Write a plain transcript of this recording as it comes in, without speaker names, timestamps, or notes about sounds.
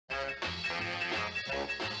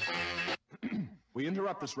We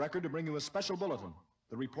interrupt this record to bring you a special bulletin.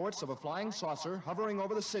 The reports of a flying saucer hovering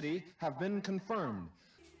over the city have been confirmed.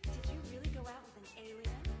 Did you really go out with an alien?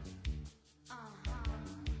 Uh-huh.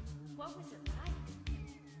 What was it like?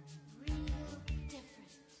 Real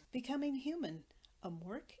different. Becoming Human, a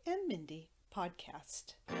Mork and Mindy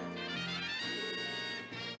podcast.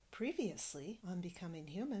 Previously on Becoming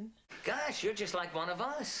Human. Gosh, you're just like one of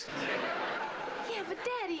us. Yeah, but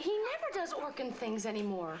Daddy, he never does Orkin things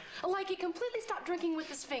anymore. Like he completely stopped drinking with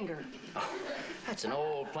his finger. Oh, that's an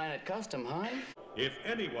old planet custom, hon. If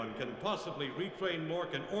anyone can possibly retrain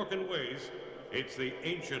Mork in Orkin ways, it's the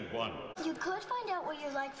Ancient One. You could find out what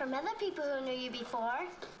you're like from other people who knew you before.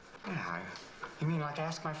 You mean like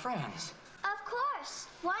ask my friends? Of course.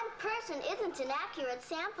 One person isn't an accurate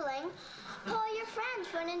sampling. Pull your friends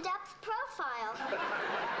for an in-depth profile.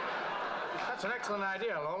 That's an excellent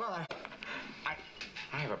idea, Lola.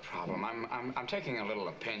 I have a problem. I'm taking a little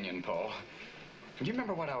opinion poll. Do you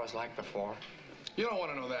remember what I was like before? You don't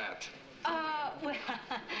want to know that. Well,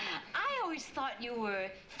 I always thought you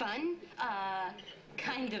were fun,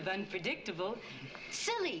 kind of unpredictable,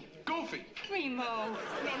 silly. Goofy. Remo. No,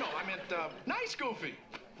 I meant nice goofy.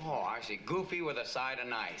 Oh, I see. Goofy with a side of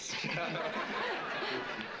nice.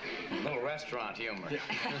 Little restaurant humor. Yeah.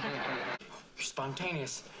 You're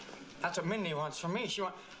spontaneous. That's what Mindy wants from me.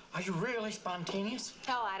 Are you really spontaneous?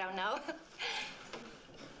 Oh, I don't know.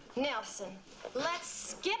 Nelson, let's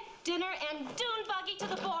skip dinner and dune buggy to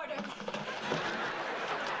the border.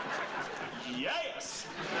 Yes!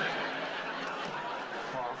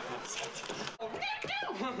 Oh,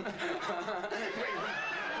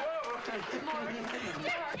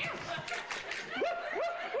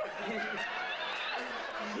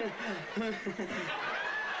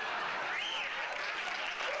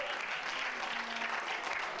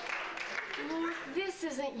 This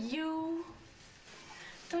isn't you.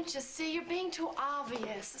 Don't you see? You're being too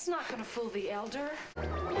obvious. It's not gonna fool the elder.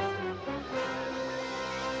 Man,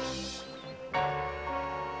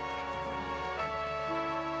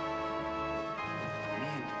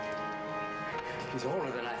 he's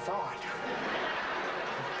older than I thought.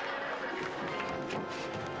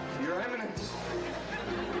 Your Eminence.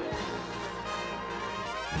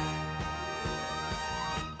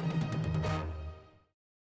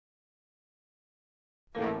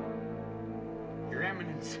 Your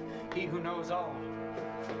Eminence, he who knows all.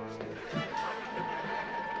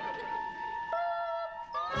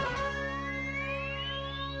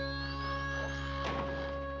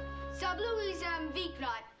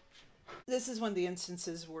 This is one of the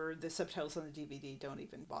instances where the subtitles on the DVD don't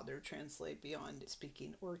even bother to translate beyond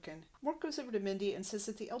speaking Orkin. Mork goes over to Mindy and says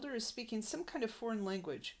that the elder is speaking some kind of foreign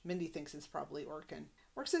language. Mindy thinks it's probably Orkin.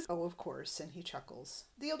 Mork says, "Oh, of course," and he chuckles.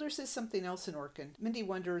 The elder says something else in Orkin. Mindy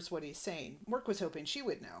wonders what he's saying. Mork was hoping she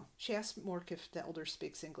would know. She asks Mork if the elder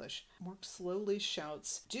speaks English. Mork slowly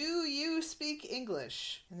shouts, "Do you speak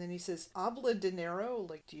English?" And then he says, "Habla dinero?"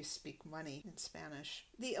 Like, do you speak money in Spanish?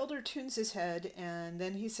 The elder tunes his head, and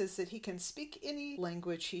then he says that he can speak any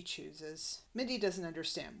language he chooses. Mindy doesn't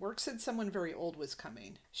understand. Mork said someone very old was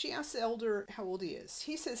coming. She asks the elder how old he is.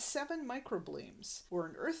 He says 7 microbleams, or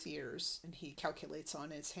in Earth years, and he calculates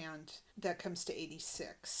on his hand. That comes to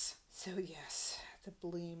 86. So yes, the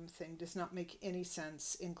bleem thing does not make any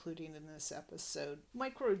sense, including in this episode.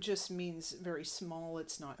 Micro just means very small.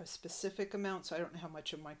 It's not a specific amount, so I don't know how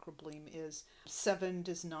much a microbleem is. 7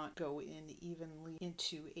 does not go in evenly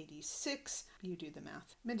into 86. You do the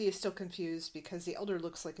math. Mindy is still confused because the elder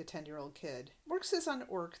looks like a 10-year-old kid. Mork says on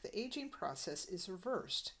Ork, the aging process is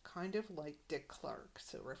reversed, kind of like Dick Clark.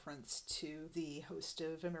 So reference to the host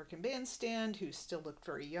of American Bandstand, who still looked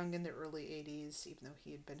very young in the early 80s, even though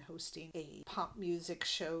he had been hosting a pop music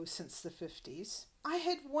show since the 50s. I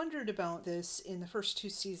had wondered about this in the first 2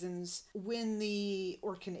 seasons when the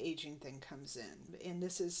Orkin aging thing comes in. And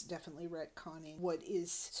this is definitely retconning what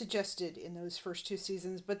is suggested in those first 2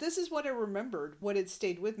 seasons. But this is what I remembered. What had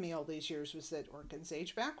stayed with me all these years was that Orkins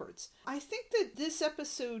age backwards. I think that this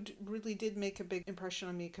episode really did make a big impression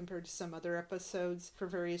on me compared to some other episodes for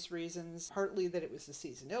various reasons. Partly that it was the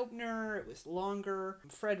season opener, it was longer,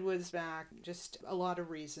 Fred was back, just a lot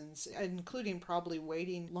of reasons, including probably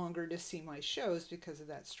waiting longer to see my shows because of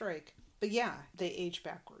that strike. But yeah, they age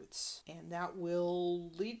backwards, and that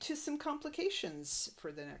will lead to some complications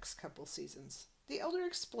for the next couple seasons. The elder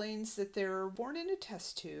explains that they're born in a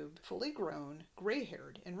test tube, fully grown,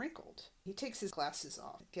 gray-haired, and wrinkled. He takes his glasses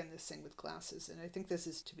off. Again, this thing with glasses, and I think this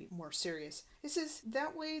is to be more serious. He says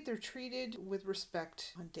that way they're treated with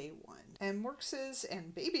respect on day one. And Mork says,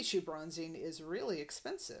 and baby shoe bronzing is really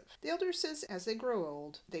expensive. The elder says as they grow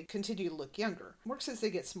old, they continue to look younger. Mork says they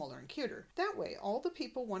get smaller and cuter. That way, all the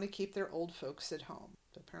people want to keep their old folks at home.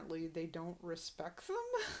 Apparently, they don't respect them.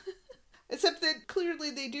 Except that clearly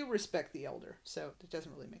they do respect the elder, so it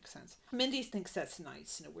doesn't really make sense. Mindy thinks that's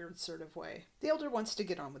nice in a weird sort of way. The elder wants to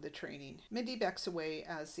get on with the training. Mindy backs away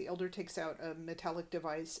as the elder takes out a metallic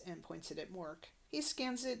device and points it at Mork. He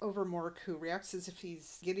scans it over Mork, who reacts as if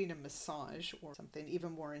he's getting a massage or something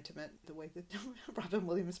even more intimate, the way that Robin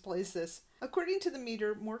Williams plays this. According to the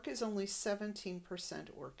meter, Mork is only 17%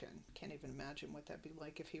 Orkin. Can't even imagine what that'd be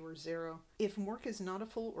like if he were 0. If Mork is not a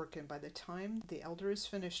full Orkin, by the time the elder is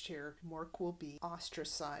finished here, Mork will be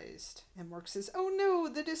ostracized. And Mork says, oh no,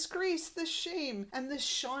 the disgrace, the shame, and the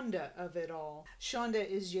shonda of it all. Shonda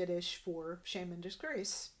is Yiddish for shame and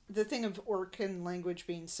disgrace. The thing of Orkin language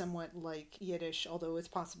being somewhat like Yiddish, although it's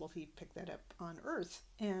possible he picked that up on Earth.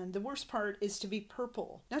 And the worst part is to be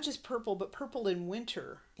purple. Not just purple, but purple in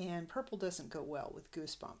winter. And purple doesn't go well with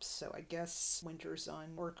goosebumps, so I guess winters on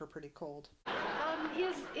Ork are pretty cold.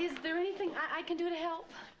 Is there anything I can do to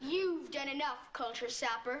help? You've done enough, culture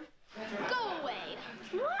sapper. Go away.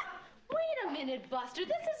 What? Wait a minute, Buster.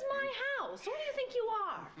 This is my house. Who do you think you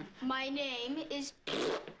are? My name is...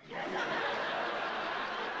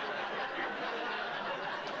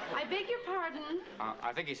 I beg your pardon?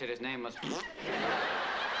 I think he said his name was...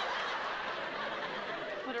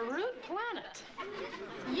 What a rude planet.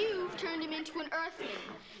 You've turned him into an earthling.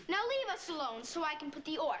 Now leave us alone so I can put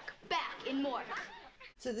the orc back in Mork.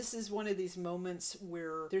 So this is one of these moments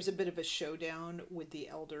where there's a bit of a showdown with the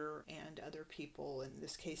elder and other people. In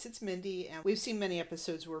this case, it's Mindy, and we've seen many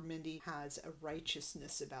episodes where Mindy has a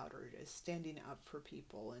righteousness about her, is standing up for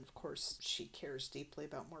people, and of course she cares deeply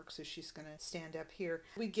about Mork, so she's going to stand up here.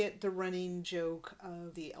 We get the running joke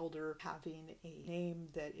of the elder having a name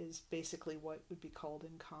that is basically what would be called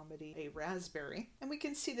in comedy a raspberry, and we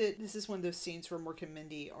can see that this is one of those scenes where Mork and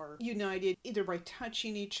Mindy are united either by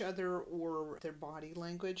touching each other or their body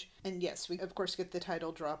language. And yes, we of course get the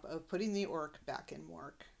title drop of putting the orc back in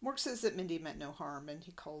Mork. Mork says that Mindy meant no harm, and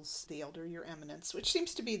he calls the elder Your Eminence, which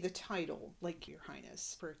seems to be the title, like Your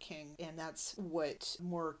Highness, for a king. And that's what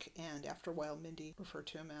Mork and after a while Mindy refer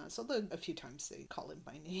to him as, although a few times they call him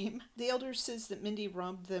by name. The elder says that Mindy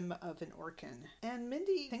robbed them of an Orkin, and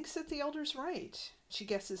Mindy thinks that the elder's right. She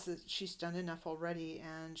guesses that she's done enough already,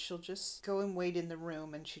 and she'll just go and wait in the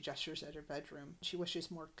room, and she gestures at her bedroom. She wishes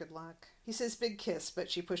Mork good luck. He says big kiss, but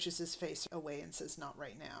she pushes his face away and says not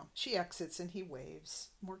right now. She exits and he waves.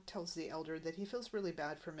 Mork tells the elder that he feels really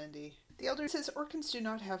bad for Mindy. The elder says Orkins do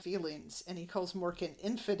not have feelings, and he calls Mork an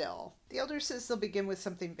infidel. The elder says they'll begin with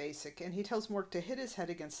something basic, and he tells Mork to hit his head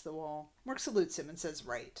against the wall. Mork salutes him and says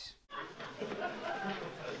right. I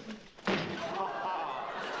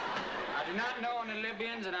do not know any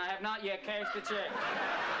Libyans, and I have not yet cashed a check.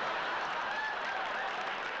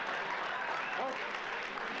 Oh,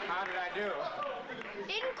 how did I do?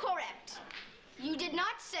 Incorrect. You did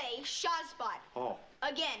not say Shazbot. Oh.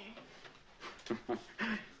 Again.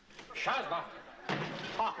 Shazbot.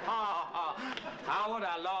 Ha, ha, ha. How would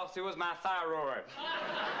I lost? It was my thyroid.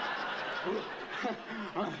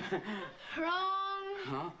 Wrong.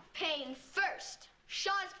 Huh? Pain first.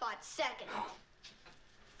 Shazbot second.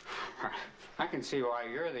 I can see why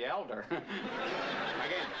you're the elder.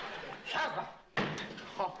 Again. Shazbot.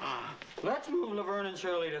 Let's move Laverne and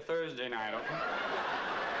Shirley to Thursday night, okay?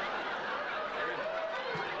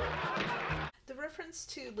 The reference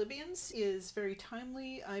to Libyans is very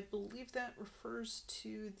timely. I believe that refers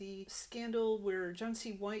to the scandal where John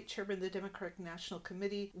C. White, chairman of the Democratic National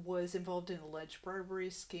Committee, was involved in an alleged bribery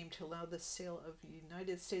scheme to allow the sale of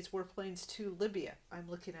United States warplanes to Libya. I'm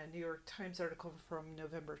looking at a New York Times article from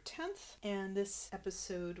November 10th, and this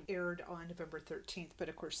episode aired on November 13th, but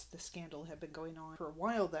of course the scandal had been going on for a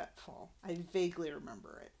while that fall. I vaguely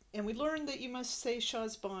remember it. And we learned that you must say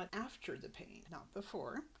Shazbot after the pain, not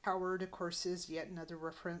before. Howard, of course, is yet another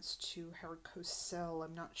reference to Howard Cosell.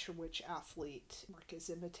 I'm not sure which athlete Mark is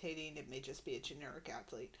imitating. It may just be a generic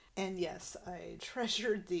athlete. And yes, I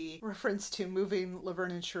treasured the reference to moving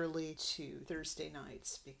Laverne and Shirley to Thursday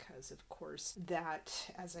nights because, of course,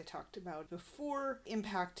 that, as I talked about before,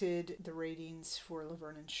 impacted the ratings for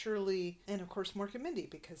Laverne and Shirley, and of course Mork and Mindy,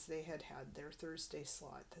 because they had their Thursday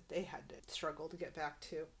slot that they had to struggle to get back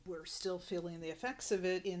to. We're still feeling the effects of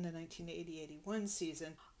it in the 1980-81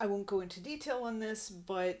 season. I won't go into detail on this,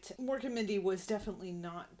 but Mork and Mindy was definitely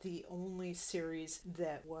not the only series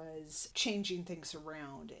that was changing things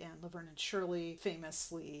around, and Laverne and Shirley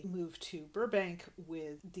famously moved to Burbank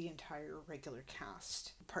with the entire regular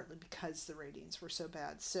cast, partly because the ratings were so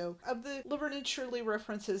bad. So of the Laverne and Shirley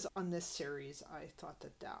references on this series, I thought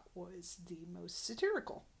that that was the most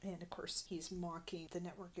satirical. And of course, he's mocking the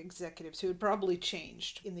network executives who had probably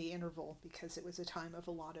changed in the interval because it was a time of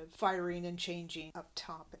a lot of firing and changing up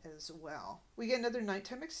top as well. We get another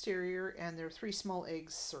nighttime exterior, and there are 3 small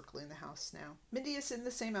eggs circling the house now. Mindy is in the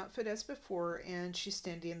same outfit as before, and she's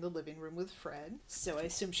standing in the living room with Fred. So I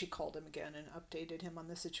assume she called him again and updated him on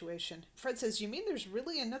the situation. Fred says, "You mean there's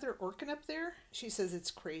really another Orkin up there?" She says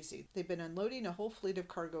it's crazy. They've been unloading a whole fleet of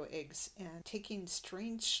cargo eggs and taking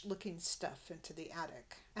strange looking stuff into the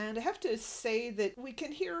attic. And I have to say that we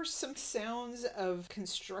can hear some sounds of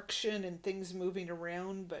construction and things moving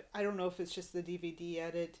around, but I don't know if it's just the DVD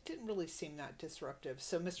edit. It didn't really seem that disruptive,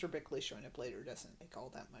 so Mr. Bickley showing up later doesn't make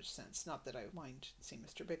all that much sense. Not that I mind seeing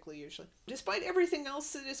Mr. Bickley usually. Despite everything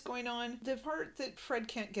else that is going on, the part that Fred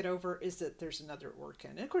can't get over is that there's another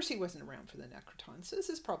Orkin. And of course he wasn't around for the Necroton, so this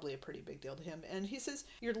is probably a pretty big deal to him. And he says,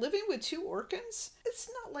 "You're living with 2 Orkins? It's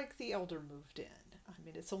not like the Elder moved in. I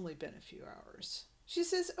mean, it's only been a few hours." She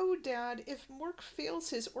says, "Oh, Dad, if Mork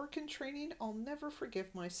fails his Orkin training, I'll never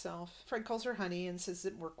forgive myself." Fred calls her honey and says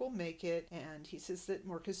that Mork will make it, and he says that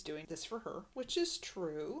Mork is doing this for her, which is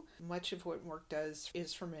true. Much of what Mork does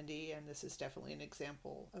is for Mindy, and this is definitely an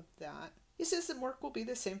example of that. He says that Mork will be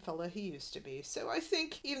the same fella he used to be. So I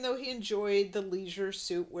think even though he enjoyed the leisure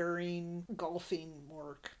suit wearing golfing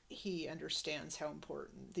Mork, he understands how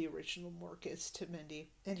important the original Mork is to Mindy.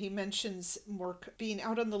 And he mentions Mork being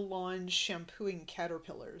out on the lawn shampooing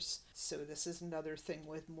caterpillars. So this is another thing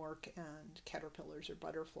with Mork and caterpillars or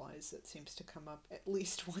butterflies that seems to come up at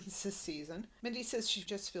least once a season. Mindy says she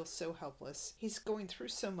just feels so helpless. He's going through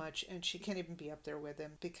so much and she can't even be up there with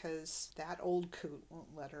him because that old coot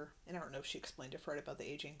won't let her. And I don't know if she explained to Fred about the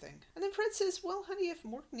aging thing. And then Fred says, "Well, honey, if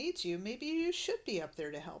Mork needs you, maybe you should be up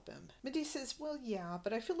there to help him." Mindy says, "Well, yeah,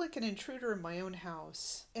 but I feel like an intruder in my own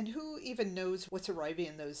house. And who even knows what's arriving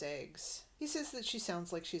in those eggs?" He says that she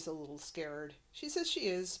sounds like she's a little scared. She says she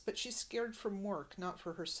is, but she's scared for Mork, not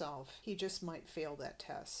for herself. He just might fail that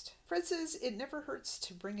test. Fred says it never hurts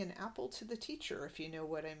to bring an apple to the teacher, if you know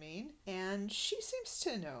what I mean. And she seems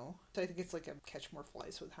to know. I think it's like a catch more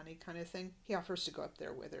flies with honey kind of thing. He offers to go up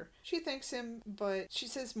there with her. She thanks him, but she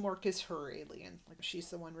says Mork is her alien. Like she's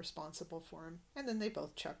the one responsible for him. And then they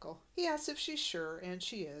both chuckle. He asks if she's sure, and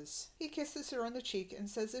she is. He kisses her on the cheek and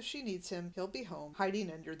says if she needs him, he'll be home, hiding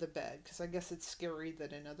under the bed, because I guess it's scary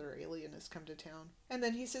that another alien has come to town. And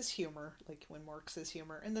then he says humor, like when Mork says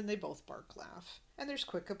humor, and then they both bark laugh. And there's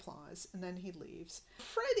quick applause, and then he leaves.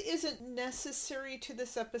 Fred isn't necessary to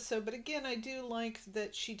this episode, but again, I do like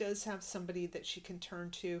that she does have somebody that she can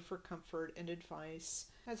turn to for comfort and advice.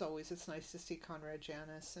 As always, it's nice to see Conrad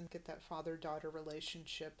Janis and get that father-daughter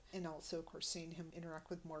relationship, and also, of course, seeing him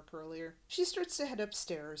interact with Mork earlier. She starts to head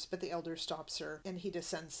upstairs, but the Elder stops her, and he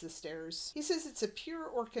descends the stairs. He says it's a pure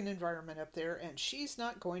Orkin environment up there, and she's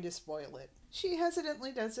not going to spoil it. She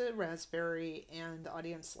hesitantly does a raspberry, and the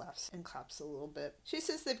audience laughs and claps a little bit. She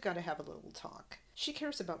says they've got to have a little talk. She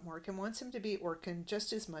cares about Mork and wants him to be Orkin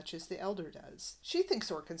just as much as the Elder does. She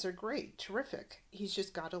thinks Orkins are great, terrific. He's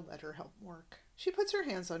just got to let her help Mork. She puts her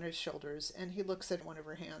hands on his shoulders, and he looks at one of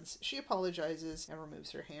her hands. She apologizes and removes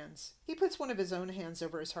her hands. He puts one of his own hands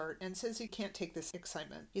over his heart and says he can't take this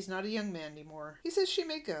excitement. He's not a young man anymore. He says she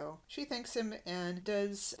may go. She thanks him and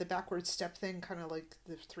does the backward step thing, kind of like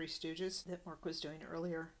the Three Stooges that Mork was doing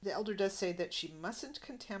earlier. The Elder does say that she mustn't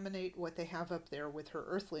contaminate what they have up there with her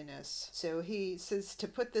earthliness. So he says to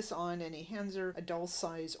put this on, and he hands her a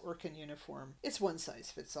doll-size Orkin uniform. It's one size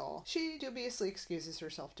fits all. She dubiously excuses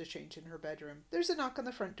herself to change in her bedroom. There's a knock on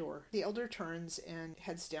the front door. The Elder turns and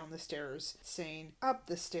heads down the stairs, saying, "Up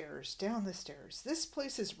the stairs, down the stairs. This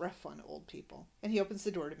place is rough on old people." And he opens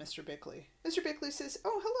the door to Mr. Bickley. Mr. Bickley says,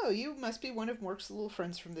 "Oh, hello, you must be one of Mork's little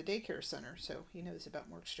friends from the daycare center," so he knows about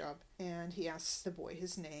Mork's job. And he asks the boy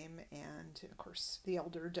his name, and of course the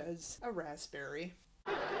Elder does a raspberry.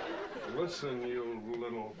 Listen, you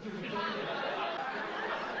little...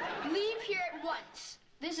 Leave here at once.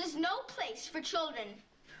 This is no place for children.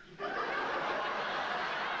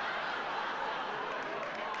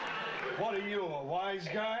 What are you, a wise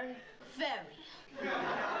guy? Very.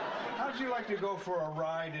 How'd you like to go for a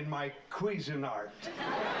ride in my Cuisinart?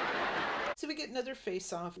 So we get another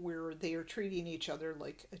face-off where they are treating each other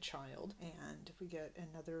like a child, and we get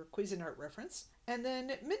another Cuisinart reference. And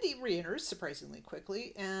then Mindy re-enters surprisingly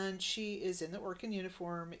quickly, and she is in the Orkin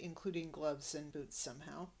uniform, including gloves and boots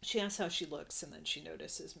somehow. She asks how she looks, and then she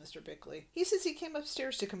notices Mr. Bickley. He says he came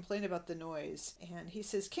upstairs to complain about the noise, and he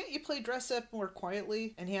says, can't you play dress up more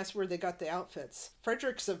quietly? And he asks where they got the outfits.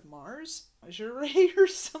 Fredericks of Mars? Lingerie or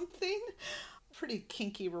something? Pretty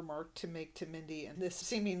kinky remark to make to Mindy and this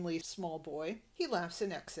seemingly small boy. He laughs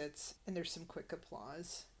and exits, and there's some quick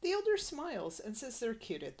applause. The elder smiles and says they're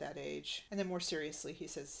cute at that age, and then more seriously he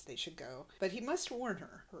says they should go. But he must warn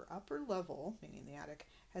her, her upper level, meaning the attic,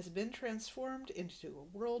 has been transformed into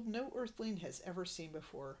a world no earthling has ever seen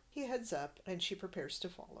before. He heads up, and she prepares to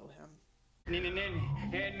follow him.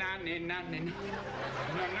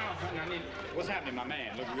 What's happening, my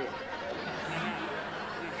man? Looking good.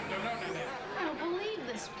 I don't believe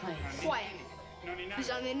this place. Quiet. He's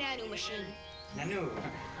on the nano machine. Nanu.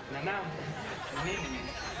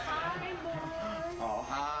 Oh,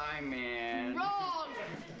 hi, man. Wrong!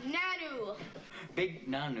 Nanu! Big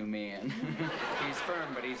Nanu man. He's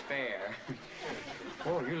firm, but he's fair.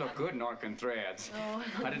 Oh, you look good in Orkin threads. Oh.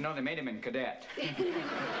 I didn't know they made him in cadet.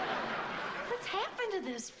 What's happened to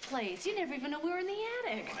this place? You never even know we were in the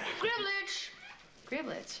attic. Griblich!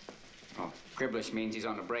 Griblich. Oh, Gribblish means he's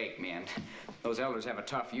on a break, man. Those elders have a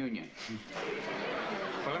tough union.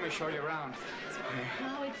 Well, let me show you around.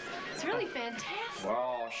 Oh, it's really fantastic.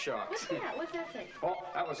 Oh, shucks. What's that? What's that say? Oh,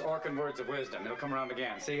 that was Orkin words of wisdom. It'll come around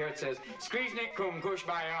again. See here it says, Skriznik kum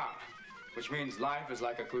kushbaya, which means life is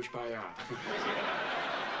like a kushbaya.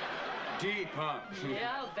 Deep, huh?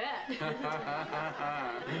 Yeah, I'll bet.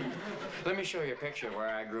 Let me show you a picture of where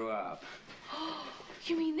I grew up.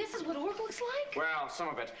 You mean this is what Ork looks like? Well, some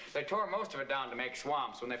of it. They tore most of it down to make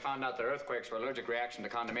swamps when they found out that earthquakes were allergic reaction to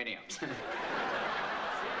condominiums.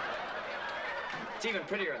 It's even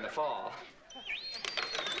prettier in the fall.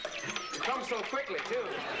 It comes so quickly, too.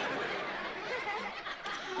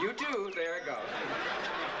 You too. There it goes.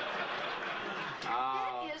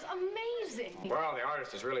 That is amazing. Well, the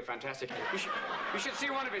artist is really fantastic. You should see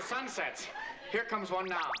one of his sunsets. Here comes one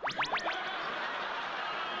now.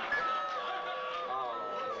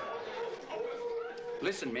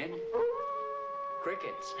 Listen, men.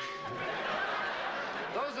 Crickets.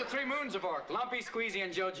 Those are the three moons of Ork. Lumpy, Squeezy,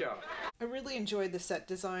 and Jojo. I really enjoyed the set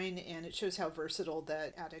design, and it shows how versatile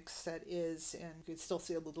that attic set is, and you can still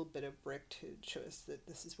see a little bit of brick to show us that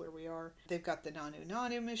this is where we are. They've got the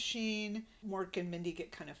Nanu machine. Mork and Mindy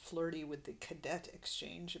get kind of flirty with the cadet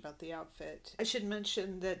exchange about the outfit. I should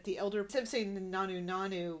mention that the elder, instead of saying the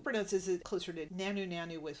Nanu, pronounces it closer to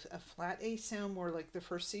Nanu with a flat A sound, more like the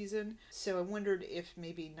first season. So I wondered if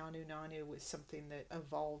maybe Nanu was something that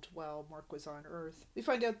evolved while Mork was on Earth. We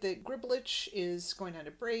find out that Griblich is going on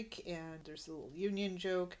a break, and there's a little union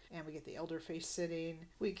joke, and we get the elder face sitting.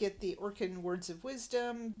 We get the Orkin words of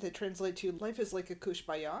wisdom that translate to life is like a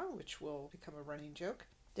kushbaya, which will become a running joke.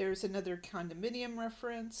 There's another condominium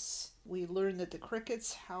reference. We learn that the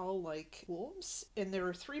crickets howl like wolves, and there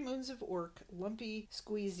are three moons of Ork, Lumpy,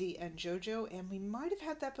 Squeezy, and Jojo, and we might have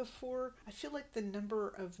had that before. I feel like the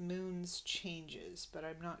number of moons changes, but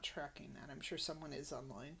I'm not tracking that. I'm sure someone is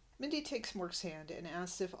online. Mindy takes Mork's hand and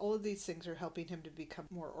asks if all of these things are helping him to become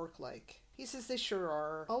more Ork-like. He says they sure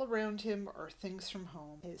are. All around him are things from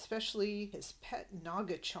home, especially his pet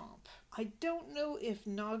Naga Chomp. I don't know if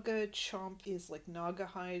Naga Chomp is like Naga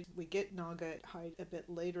Hide. We get Naga Hide a bit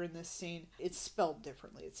later in this scene. It's spelled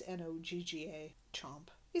differently. It's Nogga Chomp.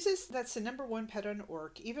 He says that's the #1 pet on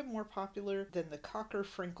Ork, even more popular than the Cocker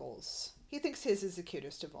Frinkles. He thinks his is the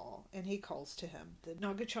cutest of all, and he calls to him. The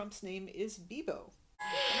Naga Chomp's name is Bebo.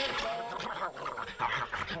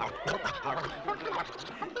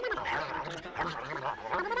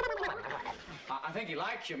 I think he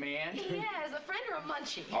likes you, man. He is. A friend or a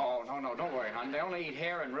munchie? Oh, no, don't worry, hon. They only eat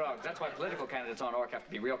hair and rugs. That's why political candidates on Ork have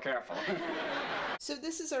to be real careful. So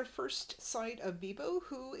this is our first sight of Bebo,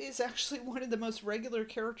 who is actually one of the most regular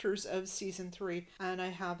characters of Season 3. And I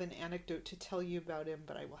have an anecdote to tell you about him,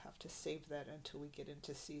 but I will have to save that until we get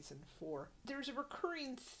into Season 4. There's a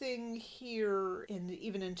recurring thing here,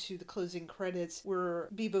 even into the closing credits, where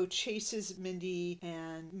Bebo chases Mindy,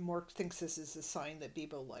 and Mork thinks this is a sign that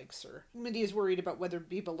Bebo likes her. Mindy is worried about whether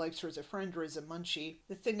Bebo likes her as a friend or as a munchie.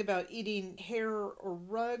 The thing about eating hair or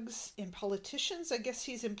rugs in politicians, I guess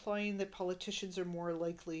he's implying that politicians are more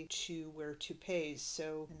likely to wear toupees,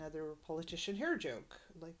 so another politician hair joke.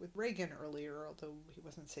 like with Reagan earlier, although he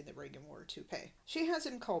wasn't saying that Reagan wore a toupee. She has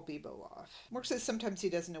him call Bebo off. Mork says sometimes he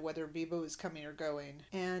doesn't know whether Bebo is coming or going,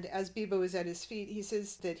 and as Bebo is at his feet, he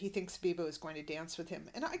says that he thinks Bebo is going to dance with him.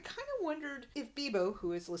 And I kind of wondered if Bebo,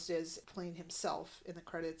 who is listed as playing himself in the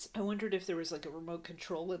credits, I wondered if there was like a remote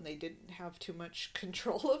control and they didn't have too much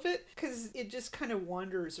control of it, because it just kind of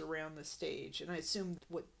wanders around the stage, and I assumed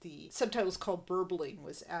what the subtitles called burbling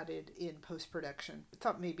was added in post-production. I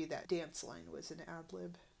thought maybe that dance line was an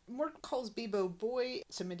ad-lib. Mork calls Bebo boy,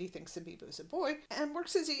 so Mindy thinks that Bebo's a boy, and Mork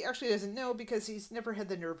says he actually doesn't know because he's never had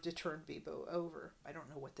the nerve to turn Bebo over. I don't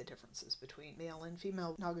know what the difference is between male and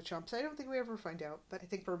female Nagachomps. I don't think we ever find out, but I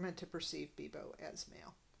think we're meant to perceive Bebo as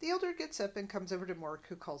male. The elder gets up and comes over to Mork,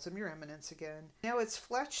 who calls him Your Eminence again. Now it's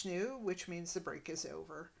Fletchnu, which means the break is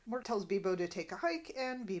over. Mork tells Bebo to take a hike,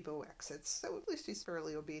 and Bebo exits, so at least he's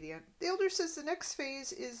fairly obedient. The elder says the next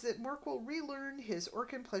phase is that Mork will relearn his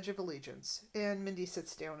Orkin Pledge of Allegiance, and Mindy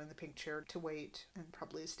sits down in the pink chair to wait, and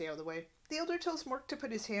probably stay out of the way. The elder tells Mork to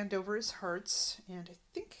put his hand over his hearts, and I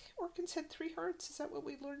think Orkins had 3 hearts. Is that what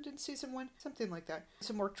we learned in season 1? Something like that.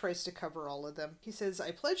 So Mork tries to cover all of them. He says,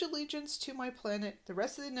 I pledge allegiance to my planet. The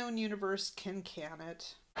rest of the known universe can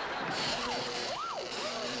it.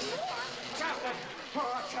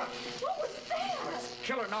 What was that?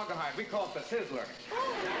 Killer Naugahyde. We call it the Sizzler.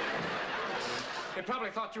 They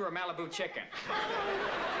probably thought you were Malibu chicken.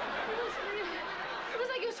 It was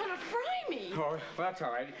like he was trying to fry me. Oh, well, that's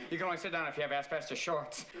all right. You can only sit down if you have asbestos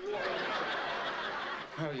shorts.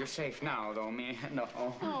 Well, you're safe now, though, me. No.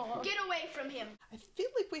 Oh. Get away from him. I feel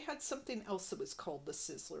like we had something else that was called the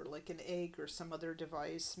Sizzler, like an egg or some other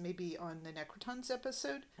device, maybe on the Necrotons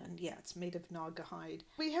episode. And yeah, it's made of Naugahyde.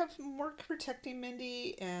 We have Mork protecting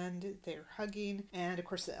Mindy, and they're hugging, and of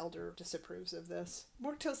course the elder disapproves of this.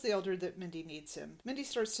 Mork tells the elder that Mindy needs him. Mindy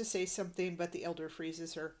starts to say something, but the elder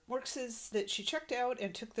freezes her. Mork says that she checked out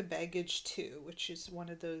and took the baggage too, which is one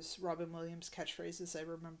of those Robin Williams catchphrases I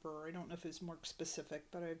remember. I don't know if it's Mork specific,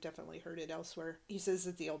 but I've definitely heard it elsewhere. He says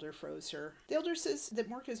that the elder froze her. The elder says that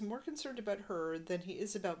Mork is more concerned about her than he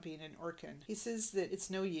is about being an Orkin. He says that it's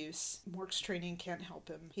no use. Mork's training can't help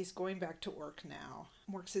him. He's going back to Ork now.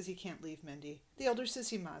 Mork says he can't leave Mindy. The elder says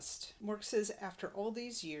he must. Mork says after all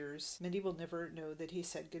these years, Mindy will never know that he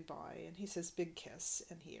said goodbye, and he says big kiss,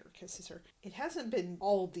 and he kisses her. It hasn't been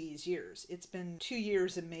all these years. It's been 2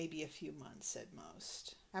 years and maybe a few months at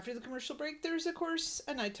most. After the commercial break, there's, of course,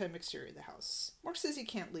 a nighttime exterior of the house. Mork says he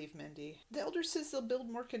can't leave Mindy. The elder says they'll build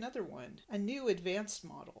Mork another one, a new advanced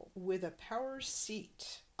model with a power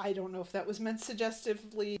seat. I don't know if that was meant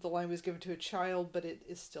suggestively. The line was given to a child, but it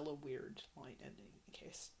is still a weird line in any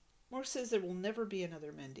case. Mork says there will never be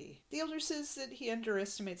another Mindy. The elder says that he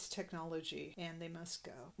underestimates technology, and they must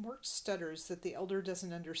go. Mork stutters that the elder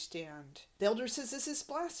doesn't understand. The elder says this is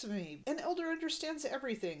blasphemy. An elder understands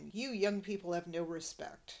everything. You young people have no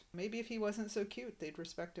respect. Maybe if he wasn't so cute, they'd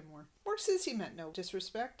respect him more. Mork says he meant no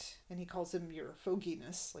disrespect, and he calls him your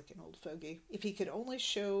foginess, like an old fogey. If he could only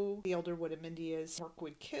show the elder what a Mindy is, Mork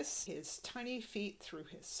would kiss his tiny feet through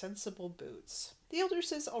his sensible boots. The elder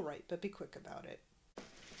says, all right, but be quick about it.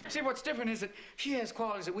 See, what's different is that she has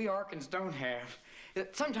qualities that we Orkins don't have.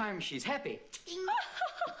 Sometimes she's happy.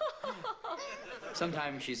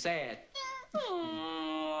 Sometimes she's sad.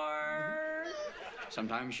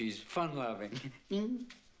 Sometimes she's fun-loving.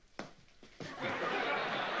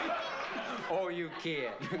 Oh, you kid.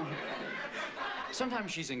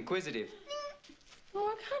 Sometimes she's inquisitive.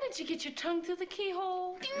 Mork, how did you get your tongue through the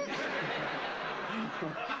keyhole?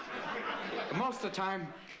 Most of the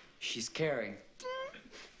time, she's caring.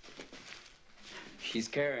 She's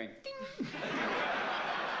caring.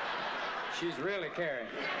 She's really caring.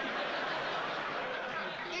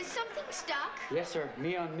 Is something stuck? Yes, sir.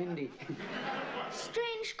 Me on Mindy.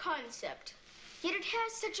 Strange concept. Yet it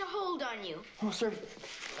has such a hold on you. Oh, sir.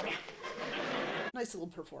 Nice little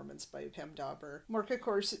performance by Pam Dauber. Mork, of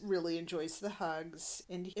course, really enjoys the hugs,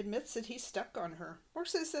 and he admits that he's stuck on her. Mork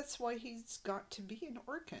says that's why he's got to be an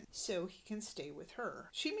Orkin, so he can stay with her.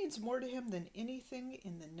 She means more to him than anything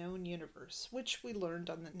in the known universe, which we learned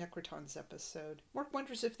on the Necrotons episode. Mork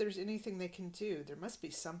wonders if there's anything they can do. There must be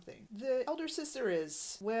something. The elder says there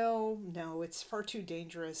is. Well, no, it's far too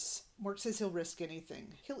dangerous. Mork says he'll risk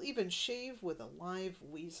anything. He'll even shave with a live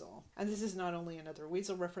weasel. And this is not only another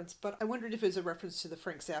weasel reference, but I wondered if it was a reference to the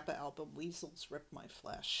Frank Zappa album Weasels Rip My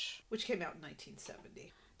Flesh, which came out in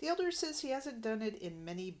 1970. The elder says he hasn't done it in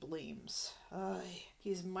many bleems.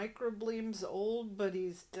 He's microbleems old, but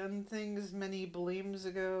he's done things many bleems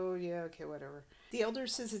ago. Yeah, okay, whatever. The elder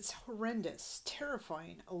says it's horrendous,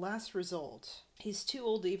 terrifying, a last result. He's too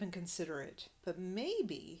old to even consider it. But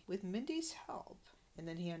maybe, with Mindy's help, and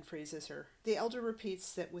then he unfreezes her. The elder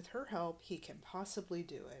repeats that with her help, he can possibly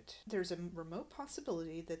do it. There's a remote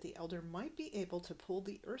possibility that the elder might be able to pull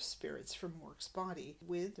the earth spirits from Mork's body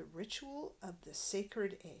with the ritual of the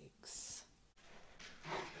sacred eggs.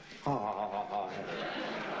 Oh,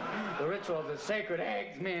 the ritual of the sacred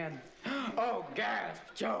eggs, man. Oh, gasp,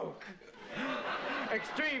 joke.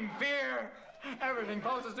 Extreme fear. Everything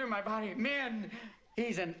pulses through my body. Man,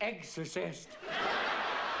 he's an exorcist.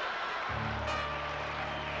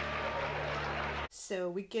 So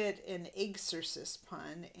we get an exorcist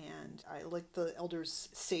pun, and I like the elder's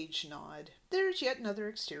sage nod. There's yet another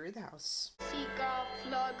exterior of the house. Sika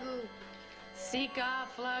flagoop. Sika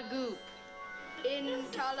flagoop.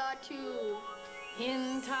 Intalatu.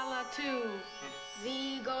 Intalatu.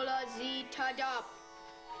 Vigola zi tadap.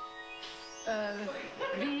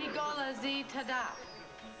 Vigola zi tadap.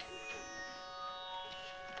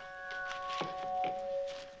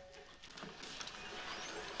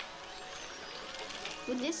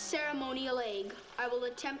 With this ceremonial egg, I will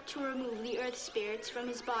attempt to remove the earth spirits from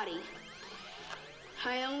his body.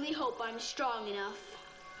 I only hope I'm strong enough.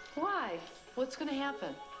 Why? What's going to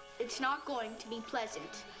happen? It's not going to be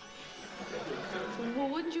pleasant. Well,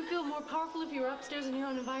 wouldn't you feel more powerful if you were upstairs in your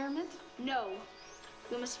own environment? No.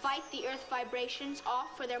 We must fight the earth vibrations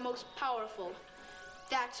off for their most powerful.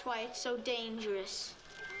 That's why it's so dangerous.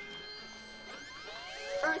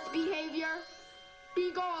 Earth behavior,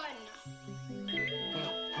 be gone!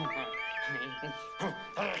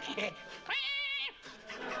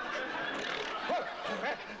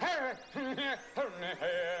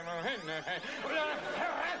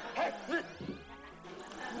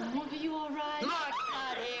 Mork, are you all right? Mork's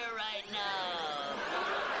not here right now.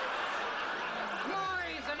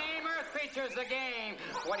 Glory's the name, earth creatures the game.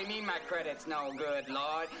 What do you mean my credit's no good,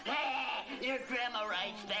 Lord? Your grandma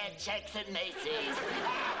writes bad checks at Macy's.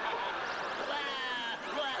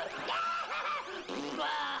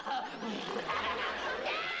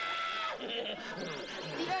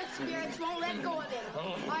 The earth spirits won't let go of him.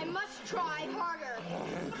 I must try harder.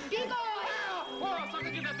 Be gone! Whoa,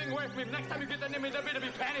 something, get that thing away from me. Next time you get that near me, there'll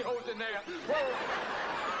be pantyhose in there. Whoa.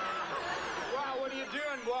 Wow, what are you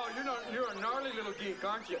doing? Wow, you're a gnarly little geek,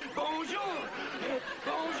 aren't you? Bonjour!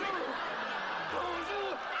 Bonjour!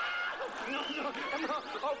 Bonjour! No.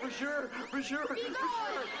 Oh, for sure. Be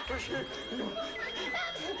gone! For sure.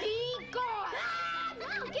 Be gone!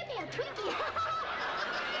 No, give me a Twinkie.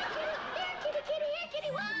 Here,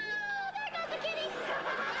 kitty. Whoa, there goes the kitty.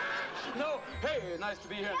 No, hey, nice to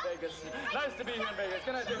be here in Vegas. Nice to be here in Vegas.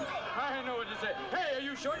 Can I say, I know what you say. Hey, are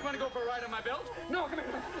you sure you want to go for a ride on my belt? No, come here.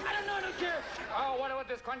 I don't care. Oh, what would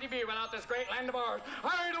this country be without this great land of ours?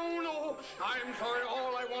 I don't know. I'm sorry,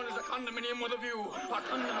 all I want is a condominium with a view. A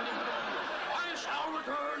condominium with a view. I shall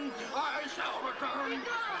return. I shall return.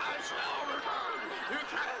 You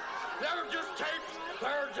can't. They're just tapes.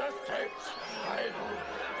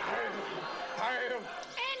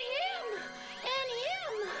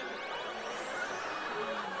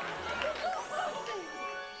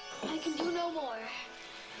 I can do no more.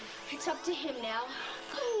 It's up to him now.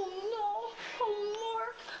 Oh, no. Oh,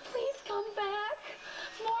 Mork, please come back.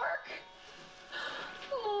 Mork.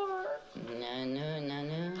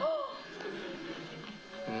 Nanu.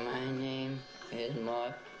 My name is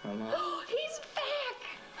Mork. He's back.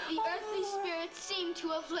 The earthly spirits seem to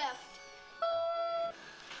have left.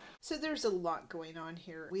 So there's a lot going on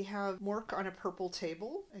here. We have Mork on a purple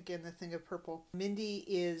table. Again, the thing of purple. Mindy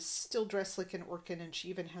is still dressed like an Orkin, and she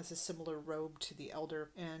even has a similar robe to the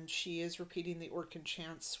elder. And she is repeating the Orkin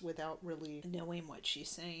chants without really knowing what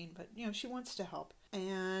she's saying. But, she wants to help.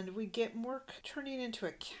 And we get Mork turning into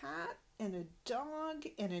a cat and a dog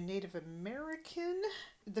and a Native American.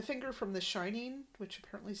 The finger from The Shining, which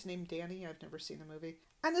apparently is named Danny. I've never seen the movie.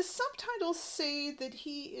 And the subtitles say that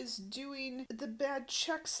he is doing the bad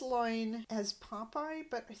checks line as Popeye,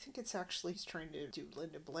 but I think it's actually he's trying to do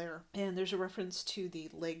Linda Blair. And there's a reference to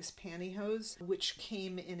the legs pantyhose, which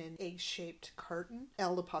came in an egg-shaped carton,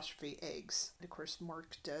 L''eggs. And of course,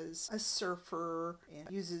 Mork does a surfer and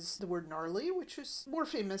uses the word gnarly, which is more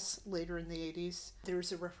famous later in the 80s.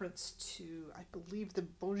 There's a reference to, I believe, the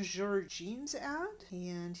Bonjour jeans ad,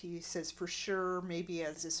 and he says for sure, maybe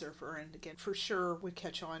as a surfer, and again, for sure would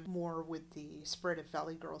catch on more with the spread of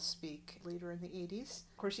Valley Girl speak later in the 80s.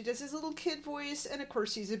 Of course, he does his little kid voice, and of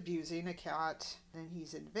course he's abusing a cat. Then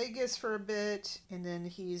he's in Vegas for a bit, and then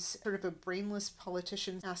he's sort of a brainless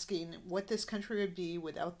politician asking what this country would be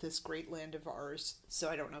without this great land of ours. So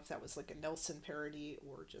I don't know if that was like a Nelson parody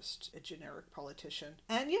or just a generic politician.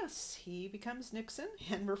 And yes, he becomes Nixon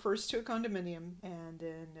and refers to a condominium. And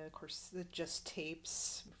then, of course, the just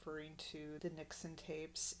tapes, referring to the Nixon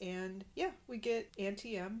tapes. And yeah, we get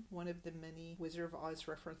Auntie M, one of the many Wizard of Oz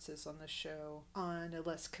references on the show. On a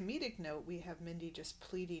less comedic note, we have Mindy just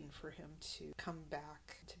pleading for him to come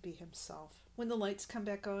back to be himself. When the lights come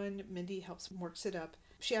back on, Mindy helps Mork sit up.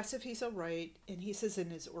 She asks if he's all right, and he says in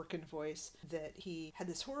his Orkin voice that he had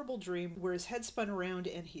this horrible dream where his head spun around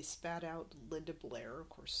and he spat out Linda Blair, of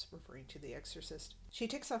course referring to The Exorcist. She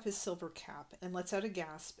takes off his silver cap and lets out a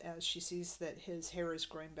gasp as she sees that his hair is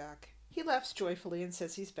growing back. He laughs joyfully and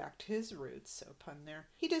says he's back to his roots, so pun there.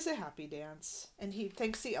 He does a happy dance, and he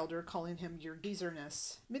thanks the elder, calling him your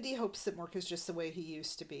geezerness. Mindy hopes that Mork is just the way he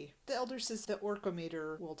used to be. The elder says the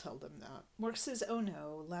Orkometer will tell them that. Mork says, oh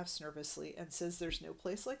no, laughs nervously, and says there's no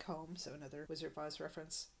place like home, so another Wizard of Oz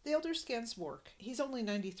reference. The elder scans Mork. He's only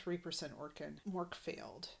 93% Orkin. Mork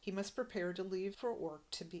failed. He must prepare to leave for Ork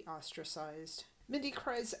to be ostracized. Mindy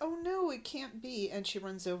cries, oh no, it can't be, and she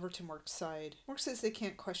runs over to Mork's side. Mork says they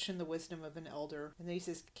can't question the wisdom of an elder, and then he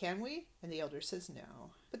says, can we? And the elder says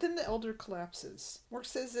no. But then the elder collapses. Mork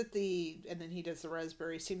says that and then he does the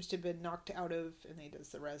raspberry, seems to have been knocked out of, and he does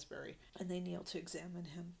the raspberry, and they kneel to examine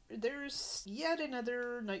him. There's yet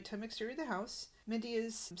another nighttime exterior of the house. Mindy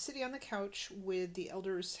is sitting on the couch with the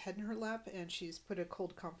elder's head in her lap, and she's put a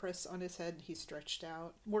cold compress on his head, and he's stretched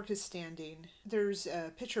out. Mork is standing. There's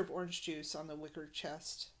a pitcher of orange juice on the wicker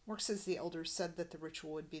chest. Mork says the elder said that the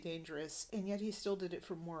ritual would be dangerous, and yet he still did it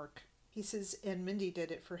for Mork. He says, and Mindy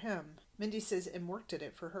did it for him. Mindy says, and Mork did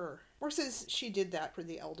it for her. Mork says she did that for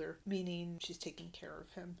the elder, meaning she's taking care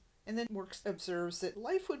of him. And then Mork observes that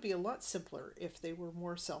life would be a lot simpler if they were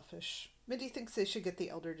more selfish. Mindy thinks they should get the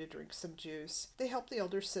elder to drink some juice. They help the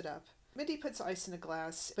elder sit up. Mindy puts ice in a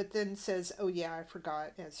glass, but then says, oh yeah, I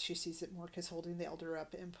forgot, as she sees that Mork is holding the elder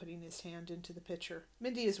up and putting his hand into the pitcher.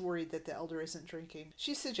 Mindy is worried that the elder isn't drinking.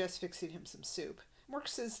 She suggests fixing him some soup. Mork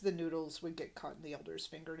says the noodles would get caught in the elder's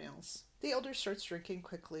fingernails. The elder starts drinking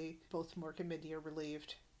quickly. Both Mork and Mindy are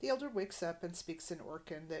relieved. The elder wakes up and speaks in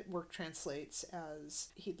Orkin that Mork translates as,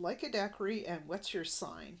 he'd like a daiquiri and what's your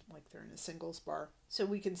sign, like they're in a singles bar. So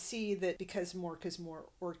we can see that because Mork is more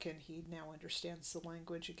Orkin, he now understands the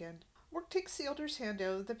language again. Mork takes the elder's hand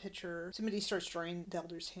out of the pitcher. Mindy starts drying the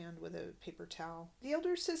elder's hand with a paper towel. The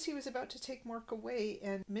elder says he was about to take Mork away,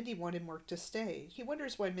 and Mindy wanted Mork to stay. He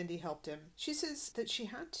wonders why Mindy helped him. She says that she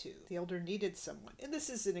had to. The elder needed someone. And this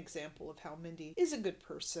is an example of how Mindy is a good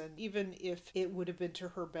person. Even if it would have been to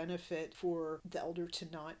her benefit for the elder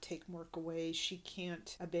to not take Mork away, she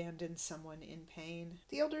can't abandon someone in pain.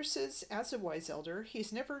 The elder says, as a wise elder,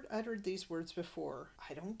 he's never uttered these words before.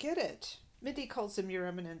 I don't get it. Mindy calls him Your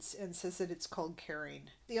Eminence and says that it's called caring.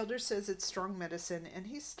 The elder says it's strong medicine, and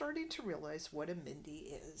he's starting to realize what a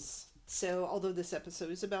Mindy is. So, although this episode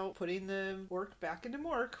is about putting the Mork back into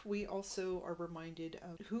Mork, we also are reminded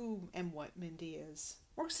of who and what Mindy is.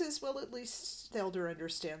 Mork says, well, at least the elder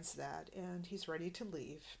understands that, and he's ready to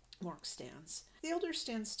leave. Mork stands. The elder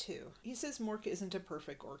stands too. He says Mork isn't a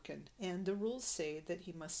perfect Orkin, and the rules say that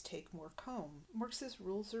he must take Mork home. Mork says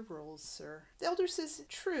rules are rules, sir. The elder says,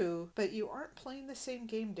 true, but you aren't playing the same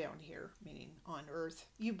game down here, meaning on Earth.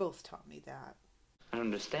 You both taught me that. I don't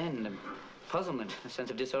understand. The puzzlement, a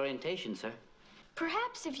sense of disorientation, sir.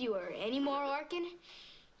 Perhaps if you were any more Orkin,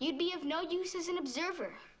 you'd be of no use as an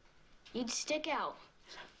observer. You'd stick out,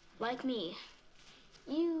 like me.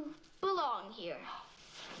 You belong here.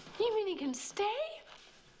 You mean he can stay?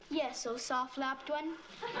 Yes, oh soft-lapped one.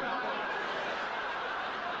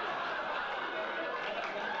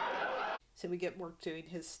 So we get Mork doing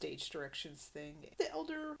his stage directions thing. The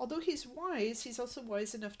elder, although he's wise, he's also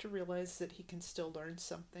wise enough to realize that he can still learn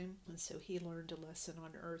something. And so he learned a lesson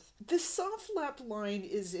on Earth. The soft lap line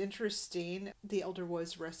is interesting. The elder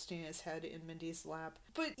was resting his head in Mindy's lap.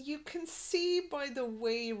 But you can see by the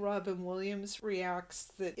way Robin Williams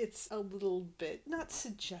reacts that it's a little bit, not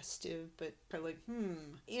suggestive, but like,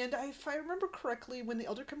 And if I remember correctly, when the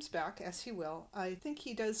elder comes back, as he will, I think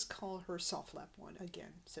he does call her soft lap one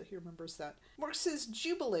again. So he remembers that. Mork says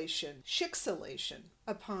jubilation, shiksalation,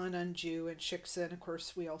 upon unju and shiksa, and of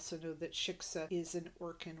course we also know that shiksa is an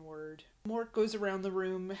Orkin word. Mork goes around the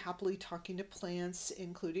room happily talking to plants,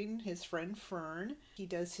 including his friend Fern. He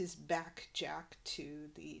does his back jack to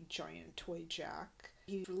the giant toy jack.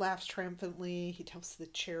 He laughs triumphantly. He tells the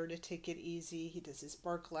chair to take it easy. He does his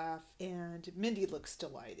bark laugh. And Mindy looks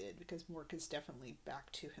delighted because Mork is definitely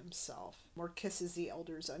back to himself. Mork kisses the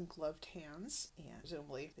elder's ungloved hands, and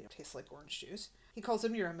presumably they taste like orange juice. He calls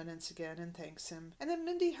him Your Eminence again and thanks him. And then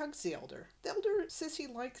Mindy hugs the elder. The elder says he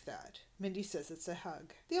liked that. Mindy says it's a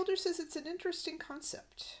hug. The elder says it's an interesting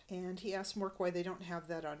concept. And he asks Mork why they don't have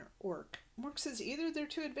that on Ork. Mork says either they're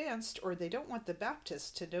too advanced or they don't want the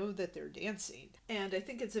Baptists to know that they're dancing. And I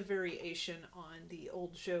think it's a variation on the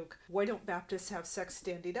old joke, why don't Baptists have sex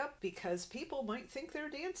standing up? Because people might think they're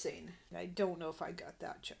dancing. And I don't know if I got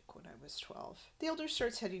that joke when I was 12. The elder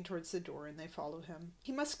starts heading towards the door and they follow him.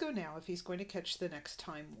 He must go now if he's going to catch the next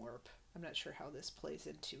time warp. I'm not sure how this plays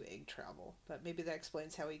into egg travel, but maybe that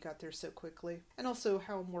explains how he got there so quickly. And also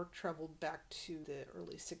how Mork traveled back to the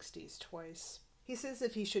early 60s twice. He says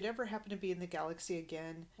if he should ever happen to be in the galaxy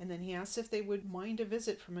again, and then he asks if they would mind a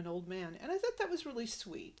visit from an old man, and I thought that was really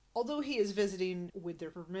sweet. Although he is visiting with their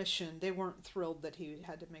permission, they weren't thrilled that he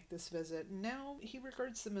had to make this visit. Now he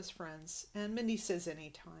regards them as friends, and Mindy says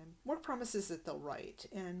anytime. Mork promises that they'll write,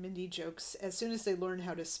 and Mindy jokes as soon as they learn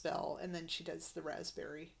how to spell, and then she does the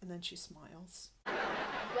raspberry, and then she smiles.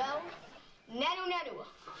 Well, nanu nanu.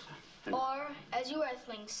 Or, as you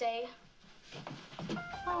Earthlings say,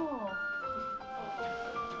 Oh.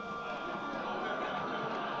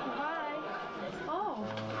 Bye. Oh.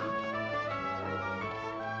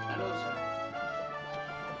 Hello, sir.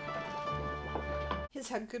 His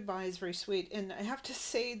hug goodbye is very sweet, and I have to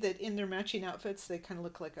say that in their matching outfits, they kind of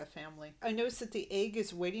look like a family. I noticed that the egg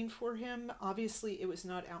is waiting for him. Obviously, it was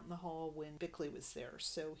not out in the hall when Bickley was there,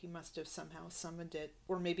 so he must have somehow summoned it,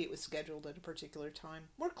 or maybe it was scheduled at a particular time.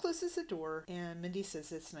 Mork closes the door, and Mindy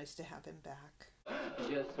says it's nice to have him back.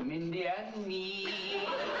 Just Mindy and me,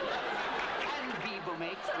 and Bebo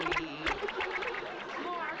makes three.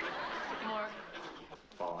 More.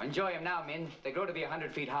 Oh, enjoy them now, Min. They grow to be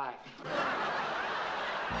 100 feet high.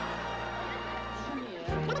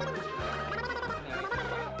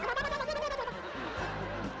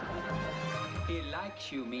 He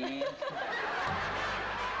likes you, Min.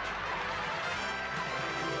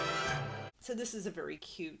 So this is a very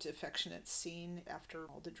cute, affectionate scene after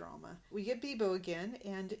all the drama. We get Bebo again,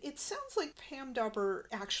 and it sounds like Pam Dauber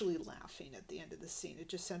actually laughing at the end of the scene. It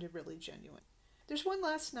just sounded really genuine. There's one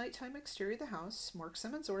last nighttime exterior of the house. Mork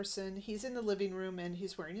summons Orson. He's in the living room and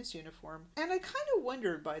he's wearing his uniform. And I kind of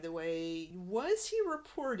wondered, by the way, was he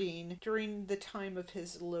reporting during the time of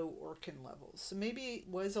his low Orkin levels? So maybe it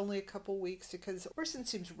was only a couple weeks, because Orson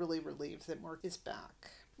seems really relieved that Mork is back.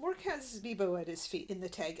 Mork has Bebo at his feet in the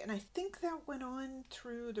tag, and I think that went on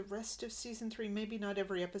through the rest of season 3. Maybe not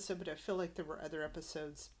every episode, but I feel like there were other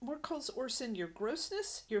episodes. Mork calls Orson your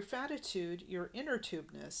grossness, your fatitude, your inner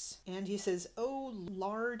tubeness, and he says, oh,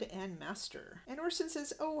 lard and master. And Orson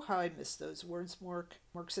says, oh, how I miss those words, Mork.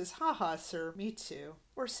 Mork says, haha, sir, me too.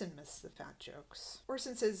 Orson missed the fat jokes.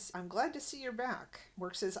 Orson says, I'm glad to see you're back.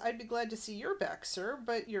 Mork says, I'd be glad to see you're back, sir,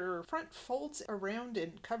 but your front folds around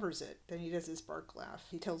and covers it. Then he does his bark laugh.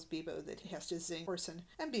 He tells Bebo that he has to zing Orson,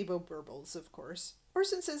 and Bebo burbles, of course.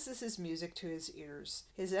 Orson says this is music to his ears.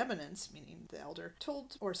 His Eminence, meaning the elder,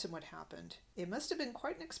 told Orson what happened. It must have been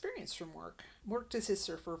quite an experience for Mork. Mork does his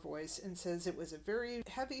surfer voice and says it was a very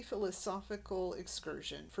heavy philosophical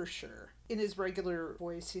excursion, for sure. In his regular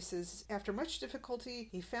voice, he says, after much difficulty,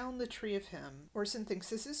 he found the tree of him. Orson thinks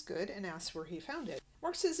this is good and asks where he found it.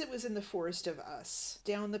 Mork says it was in the forest of us,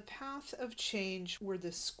 down the path of change where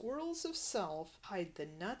the squirrels of self hide the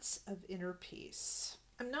nuts of inner peace.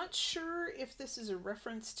 I'm not sure if this is a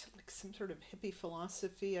reference to like some sort of hippie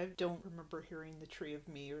philosophy. I don't remember hearing the tree of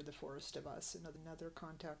me or the forest of us in another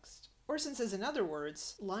context. Orson says, in other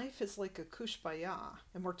words, life is like a kushbaya,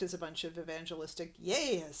 and Mork does a bunch of evangelistic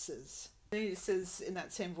yeses. Then he says in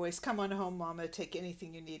that same voice, come on home, mama, take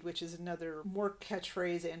anything you need, which is another Mork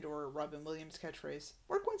catchphrase and or Robin Williams catchphrase.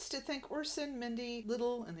 Mork wants to thank Orson, Mindy,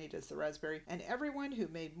 Little, and he does the raspberry, and everyone who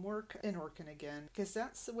made Mork an Orkin again, because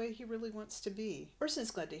that's the way he really wants to be.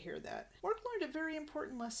 Orson's glad to hear that. Mork learned a very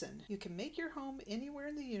important lesson. You can make your home anywhere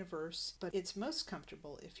in the universe, but it's most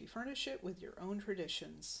comfortable if you furnish it with your own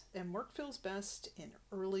traditions. And Mork feels best in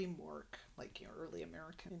early Mork, like early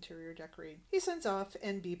American interior decorating. He signs off,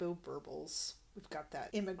 and Bebo burbles. We've got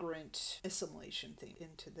that immigrant assimilation thing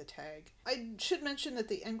into the tag. I should mention that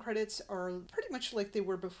the end credits are pretty much like they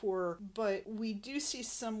were before, but we do see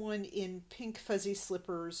someone in pink fuzzy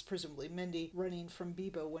slippers, presumably Mindy, running from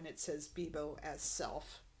Bebo when it says Bebo as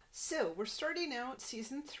self. So we're starting out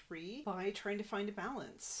season 3 by trying to find a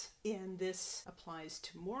balance. And this applies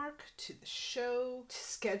to Mork, to the show, to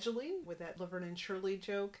scheduling with that Laverne and Shirley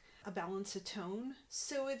joke. a balance of tone.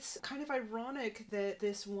 So it's kind of ironic that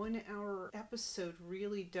this 1 hour episode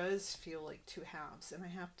really does feel like two halves, and I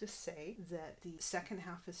have to say that the second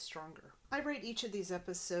half is stronger. I rate each of these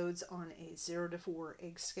episodes on a 0 to 4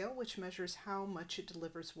 egg scale, which measures how much it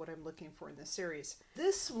delivers what I'm looking for in the series.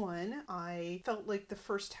 This one, I felt like the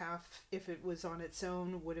first half, if it was on its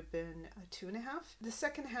own, would have been a 2.5. The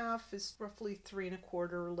second half is roughly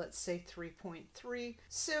 3.25, let's say 3.3.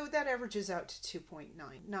 So that averages out to 2.9,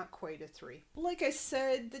 not quite a 3. Like I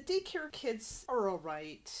said, the daycare kids are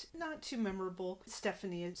alright, not too memorable.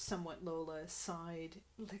 Stephanie is somewhat Lola aside.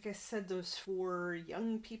 Like I said, those 4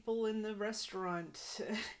 young people in the restaurant,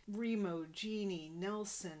 Remo, Jeannie,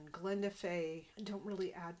 Nelson, Glenda Faye, don't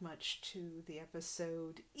really add much to the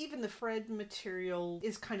episode. Even the Fred material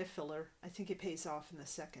is kind of filler. I think it pays off in the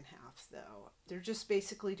second half, though. They're just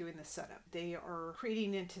basically doing the setup. They are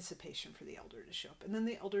creating anticipation for the Elder to show up, and then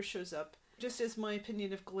the Elder shows up. Just as my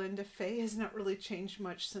opinion of Glenda Faye has not really changed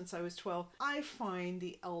much since I was 12, I find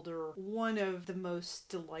the Elder one of the most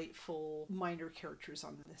delightful minor characters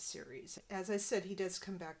on this series. As I said, he does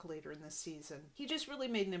come back later in the season. He just really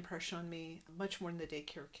made an impression on me, much more than the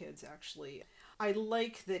daycare kids, actually. I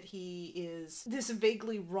like that he is this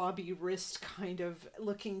vaguely Robbie Wrist kind of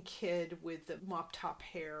looking kid with the mop top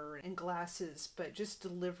hair and glasses, but just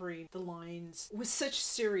delivering the lines with such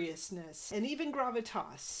seriousness and even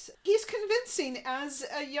gravitas. He's convincing as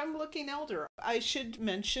a young looking Elder. I should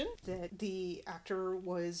mention that the actor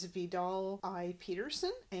was Vidal I.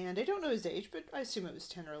 Peterson, and I don't know his age, but I assume it was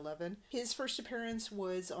 10 or 11. His first appearance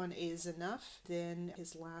was on A Is Enough, then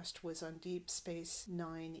his last was on Deep Space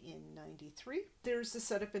Nine in 93. There's the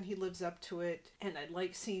setup and he lives up to it, and I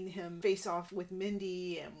like seeing him face off with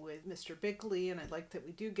Mindy and with Mr. Bickley, and I like that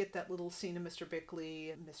we do get that little scene of Mr.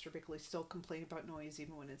 Bickley, and Mr. Bickley still complaining about noise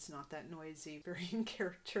even when it's not that noisy. Very in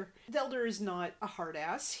character. The Elder is not a hard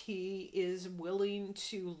ass. He is willing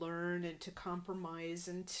to learn and to compromise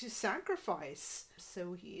and to sacrifice.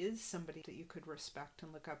 So he is somebody that you could respect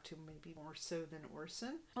and look up to, maybe more so than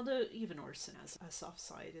Orson. Although even Orson has a soft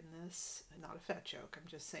side in this. Not a fat joke. I'm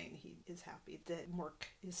just saying he is happy that Mork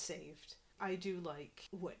is saved. I do like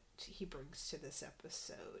what he brings to this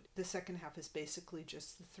episode. The second half is basically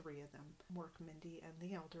just the 3 of them, Mork, Mindy, and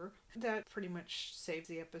the Elder. That pretty much saves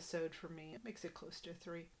the episode for me. It makes it close to a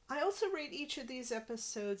 3. I also rate each of these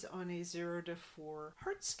episodes on a 0 to 4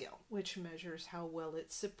 heart scale, which measures how well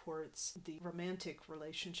it supports the romantic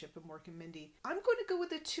relationship of Mork and Mindy. I'm going to go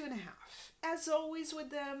with a 2.5. As always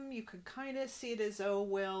with them, you could kind of see it as, oh,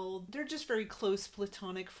 well, they're just very close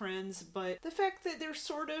platonic friends, but the fact that they're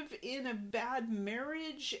sort of in a bad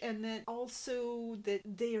marriage and that also that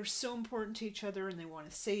they are so important to each other and they want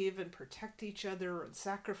to save and protect each other and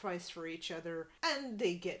sacrifice for each other, and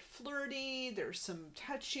they get flirty, there's some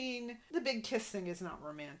touching. The big kiss thing is not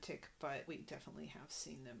romantic, but we definitely have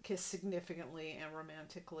seen them kiss significantly and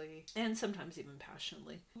romantically, and sometimes even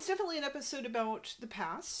passionately. It's definitely an episode about the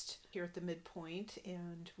past here at the midpoint,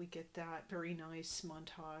 and we get that very nice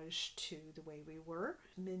montage to the way we were.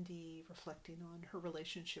 Mindy reflecting on her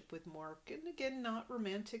relationship with Mork, and again, not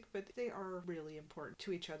romantic, but they are really important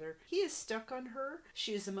to each other. He is stuck on her.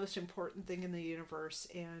 She is the most important thing in the universe,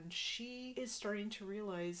 and she is starting to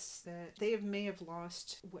realize that they may have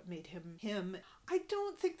lost what made him him. I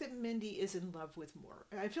don't think that Mindy is in love with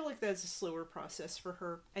Mork. I feel like that's a slower process for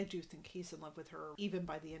her. I do think he's in love with her, even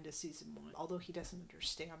by the end of season 1, although he doesn't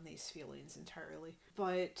understand these feelings entirely.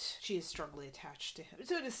 But she is strongly attached to him.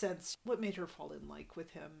 So in a sense, what made her fall in like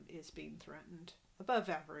with him is being threatened. Above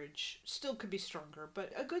average, still could be stronger,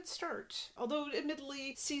 but a good start. Although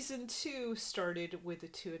admittedly, season 2 started with a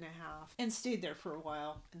 2.5 and stayed there for a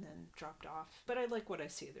while and then dropped off. But I like what I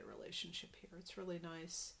see of their relationship here. It's really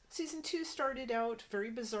nice. Season 2 started out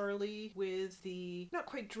very bizarrely with the not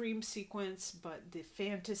quite dream sequence, but the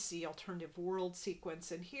fantasy alternative world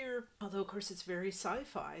sequence. And here, although of course it's very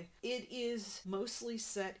sci-fi, it is mostly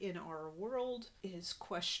set in our world. It is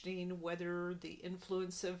questioning whether the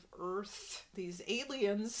influence of Earth, these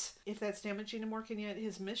aliens, if that's damaging to Mork, and yet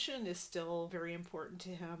his mission is still very important to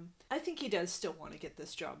him. I think he does still want to get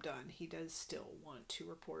this job done. He does still want to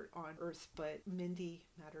report on Earth, but Mindy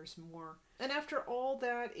matters more. And after all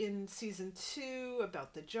that in season 2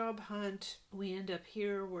 about the job hunt, we end up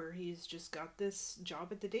here where he's just got this job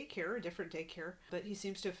at the daycare, a different daycare, but he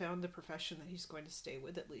seems to have found the profession that he's going to stay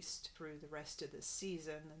with at least through the rest of this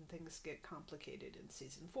season, and things get complicated in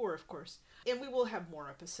season 4, of course. And we will have more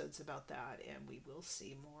episodes about that, and we will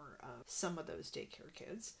see more of some of those daycare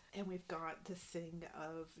kids. And we've got the thing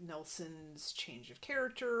of Nelson's change of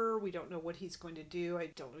character. We don't know what he's going to do. I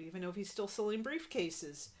don't even know if he's still selling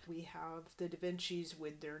briefcases. We have the Da Vinci's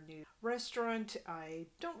with their new restaurant. I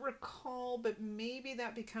don't recall, but maybe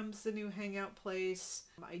that becomes the new hangout place.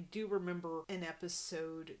 I do remember an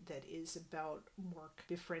episode that is about Mork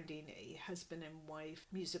befriending a husband and wife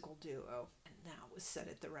musical duo, and that was set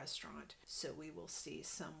at the restaurant, so we will see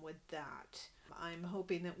some with that. I'm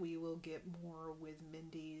hoping that we will get more with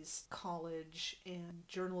Mindy's college and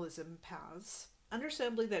journalism paths.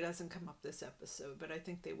 Understandably, that doesn't come up this episode, but I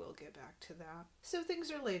think they will get back to that. So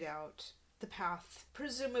things are laid out. The path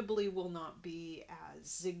presumably will not be as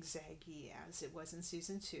zigzaggy as it was in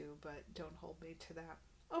season 2, but don't hold me to that.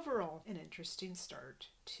 Overall, an interesting start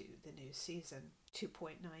to the new season.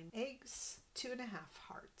 2.9 eggs, 2.5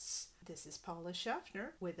 hearts. This is Paula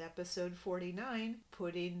Schaffner with episode 49,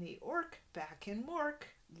 putting the orc back in Mork.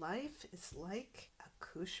 Life is like a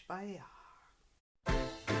kushbaya.